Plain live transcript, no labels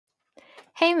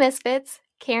Hey Misfits!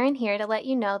 Karen here to let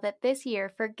you know that this year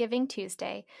for Giving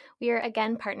Tuesday, we are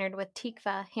again partnered with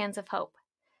Tikva Hands of Hope.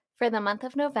 For the month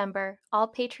of November,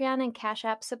 all Patreon and Cash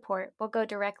App support will go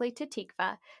directly to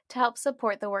Tikva to help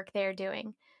support the work they are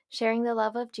doing, sharing the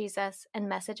love of Jesus and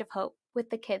message of hope with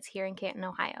the kids here in Canton,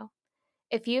 Ohio.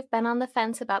 If you've been on the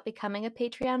fence about becoming a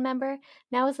Patreon member,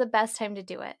 now is the best time to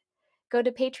do it. Go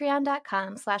to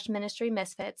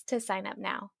patreon.com/ministrymisfits to sign up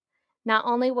now. Not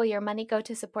only will your money go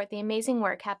to support the amazing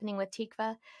work happening with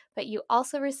Tikva, but you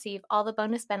also receive all the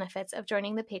bonus benefits of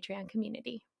joining the Patreon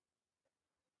community.